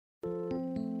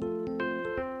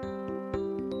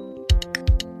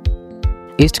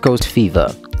East Coast fever,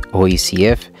 or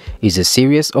ECF, is a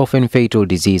serious, often fatal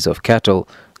disease of cattle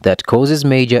that causes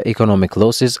major economic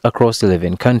losses across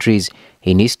 11 countries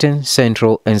in Eastern,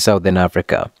 Central and Southern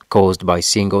Africa. Caused by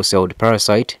single-celled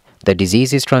parasite, the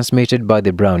disease is transmitted by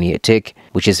the brown ear tick,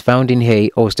 which is found in hay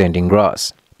or standing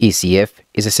grass. ECF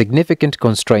is a significant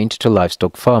constraint to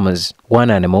livestock farmers.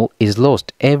 One animal is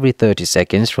lost every 30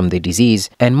 seconds from the disease,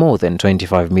 and more than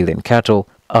 25 million cattle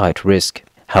are at risk.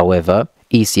 However,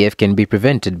 ECF can be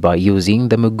prevented by using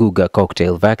the Muguga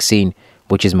Cocktail vaccine,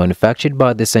 which is manufactured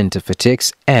by the Center for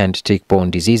Ticks and Tick-Borne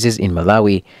Diseases in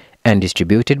Malawi and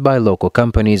distributed by local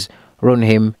companies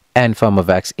Ronheim and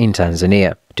PharmaVax in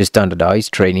Tanzania. To standardize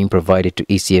training provided to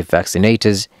ECF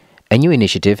vaccinators, a new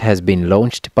initiative has been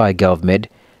launched by GALVmed,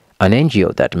 an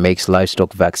NGO that makes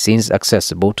livestock vaccines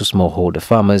accessible to smallholder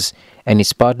farmers and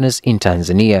its partners in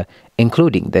Tanzania,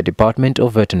 including the Department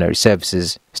of Veterinary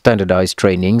Services. Standardized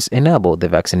trainings enable the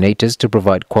vaccinators to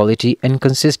provide quality and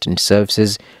consistent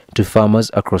services to farmers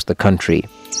across the country.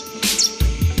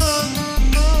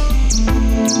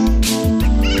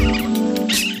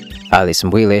 Alice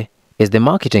Mbwile is the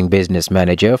marketing business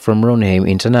manager from Ronheim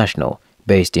International,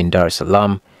 based in Dar es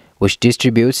Salaam, which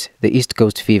distributes the East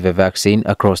Coast fever vaccine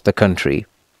across the country.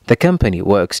 The company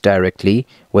works directly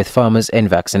with farmers and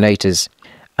vaccinators.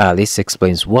 Alice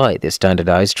explains why the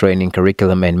standardized training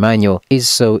curriculum and manual is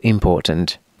so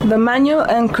important. The manual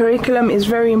and curriculum is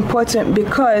very important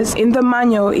because in the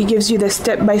manual it gives you the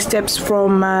step-by-steps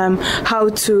from how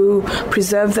to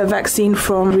preserve the vaccine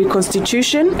from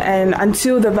reconstitution and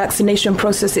until the vaccination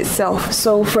process itself.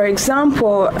 So for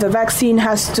example, the vaccine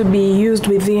has to be used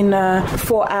within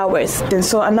 4 hours. And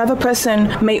so another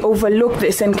person may overlook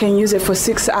this and can use it for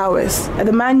 6 hours.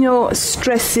 The manual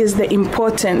stresses the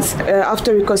importance.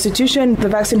 After reconstitution, the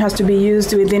vaccine has to be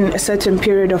used within a certain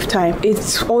period of time.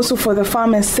 It's also for the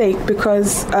farmers sake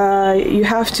because you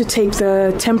have to take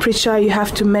the temperature, you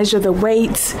have to measure the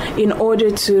weight in order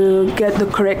to get the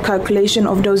correct calculation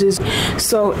of doses.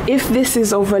 So if this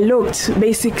is overlooked,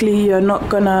 basically you're not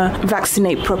gonna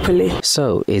vaccinate properly.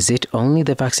 So is it only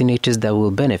the vaccinators that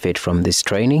will benefit from this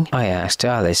training? I asked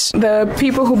Alice. The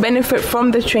people who benefit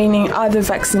from the training are the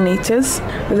vaccinators.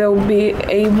 They'll be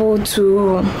able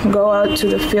to go out to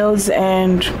the fields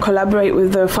and collaborate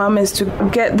with the farmers to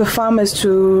get the farmers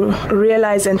to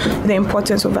realize the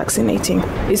importance of vaccinating.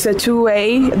 It's a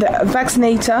two-way. The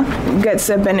vaccinator gets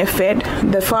a benefit,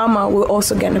 the farmer will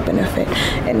also get a benefit,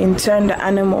 and in turn the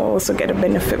animal will also get a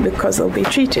benefit because they'll be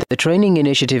treated. The training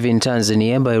initiative in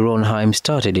Tanzania by Ronheim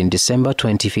started in December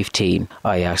 2015.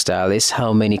 I asked Alice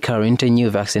how many current and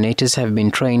new vaccinators have been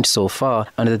trained so far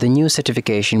under the new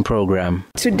certification program.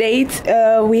 To date,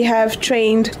 we have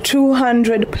trained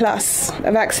 200 plus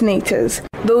vaccinators.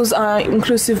 Those are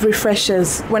inclusive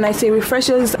refreshers. When I say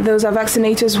refreshers, those are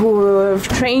vaccinators who have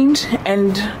trained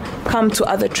and come to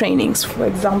other trainings. For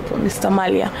example, Mr.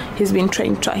 Malia, he's been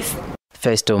trained twice.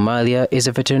 Festo Malia is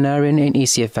a veterinarian and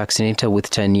ECF vaccinator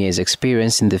with 10 years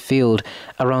experience in the field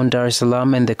around Dar es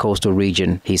Salaam and the coastal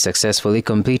region. He successfully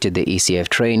completed the ECF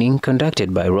training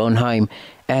conducted by Ronheim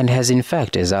and has in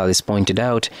fact, as Alice pointed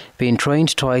out, been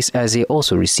trained twice, as he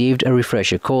also received a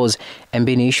refresher course and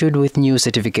been issued with new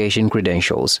certification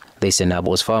credentials. This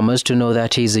enables farmers to know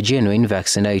that he is a genuine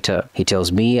vaccinator. He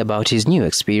tells me about his new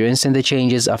experience and the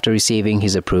changes after receiving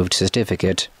his approved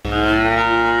certificate.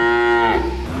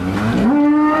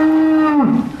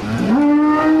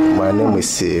 My name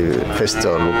is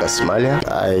Festo Lucas Malia.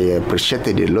 I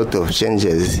appreciated a lot of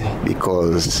changes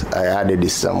because I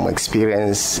added some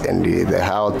experience and the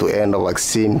how to handle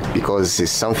vaccine because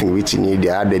it's something which need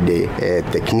added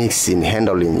techniques in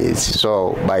handling it.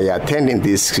 So by attending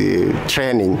this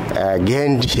training, I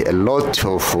gained a lot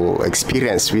of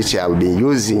experience which I've been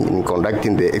using in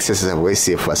conducting the exercise of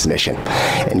ECF vaccination.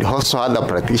 And also other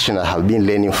practitioners have been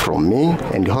learning from me,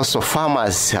 and also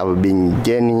farmers have been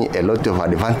gaining a lot of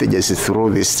advantages through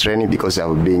this training because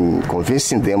I've been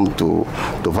convincing them to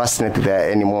vaccinate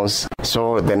their animals.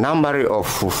 So the number of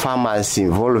farmers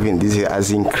involved in this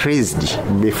has increased.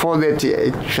 Before that,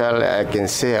 actually, I can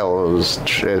say I was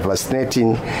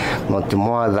vaccinating not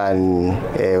more than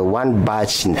one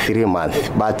batch in 3 months.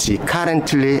 But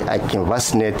currently, I can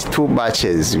vaccinate 2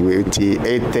 batches with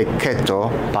 80 cattle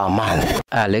per month.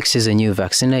 Alex is a new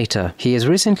vaccinator. He has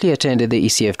recently attended the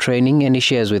ECF training and he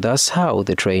shares with us how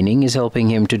the training is helping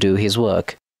him to do his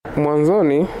work.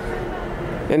 Mwanzoni,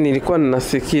 nilikuwa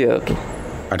ninasikia tu.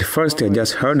 At first I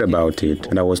just heard about it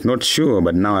and I was not sure,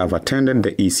 but now I've attended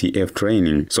the ECF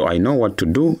training, so I know what to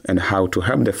do and how to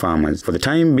help the farmers. For the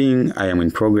time being, I am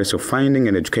in progress of finding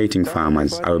and educating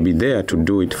farmers. I will be there to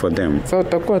do it for them. Sasa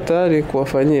utakuwa tayari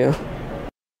kuwafanyia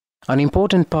An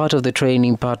important part of the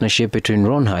training partnership between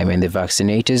Ronheim and the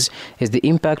vaccinators is the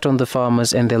impact on the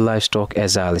farmers and their livestock,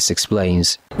 as Alice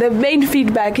explains. The main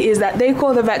feedback is that they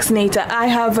call the vaccinator, I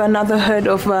have another herd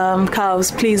of cows,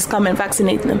 please come and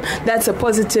vaccinate them. That's a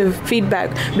positive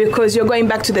feedback because you're going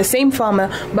back to the same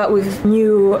farmer but with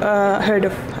new herd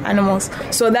of animals.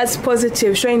 So that's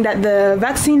positive, showing that the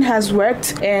vaccine has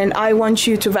worked and I want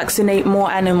you to vaccinate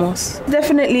more animals.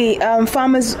 Definitely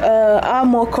farmers are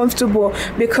more comfortable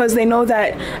because they know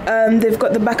that they've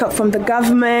got the backup from the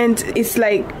government. It's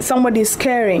like somebody's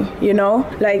caring, you know,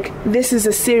 like this is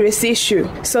a serious issue.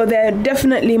 So they're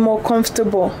definitely more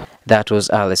comfortable. That was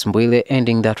Alice Mbwile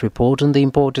ending that report on the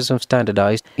importance of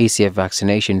standardized ECF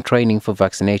vaccination training for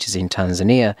vaccinators in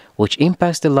Tanzania, which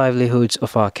impacts the livelihoods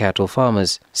of our cattle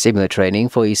farmers. Similar training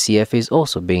for ECF is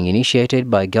also being initiated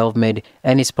by GALVmed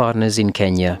and its partners in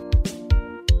Kenya.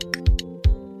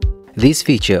 This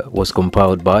feature was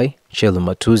compiled by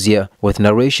Sheluma Tuzia with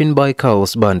narration by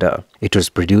Carlos Banda. It was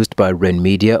produced by Ren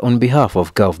Media on behalf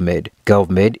of GALVmed.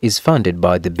 GALVmed is funded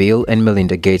by the Bill and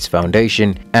Melinda Gates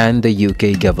Foundation and the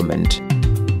UK government.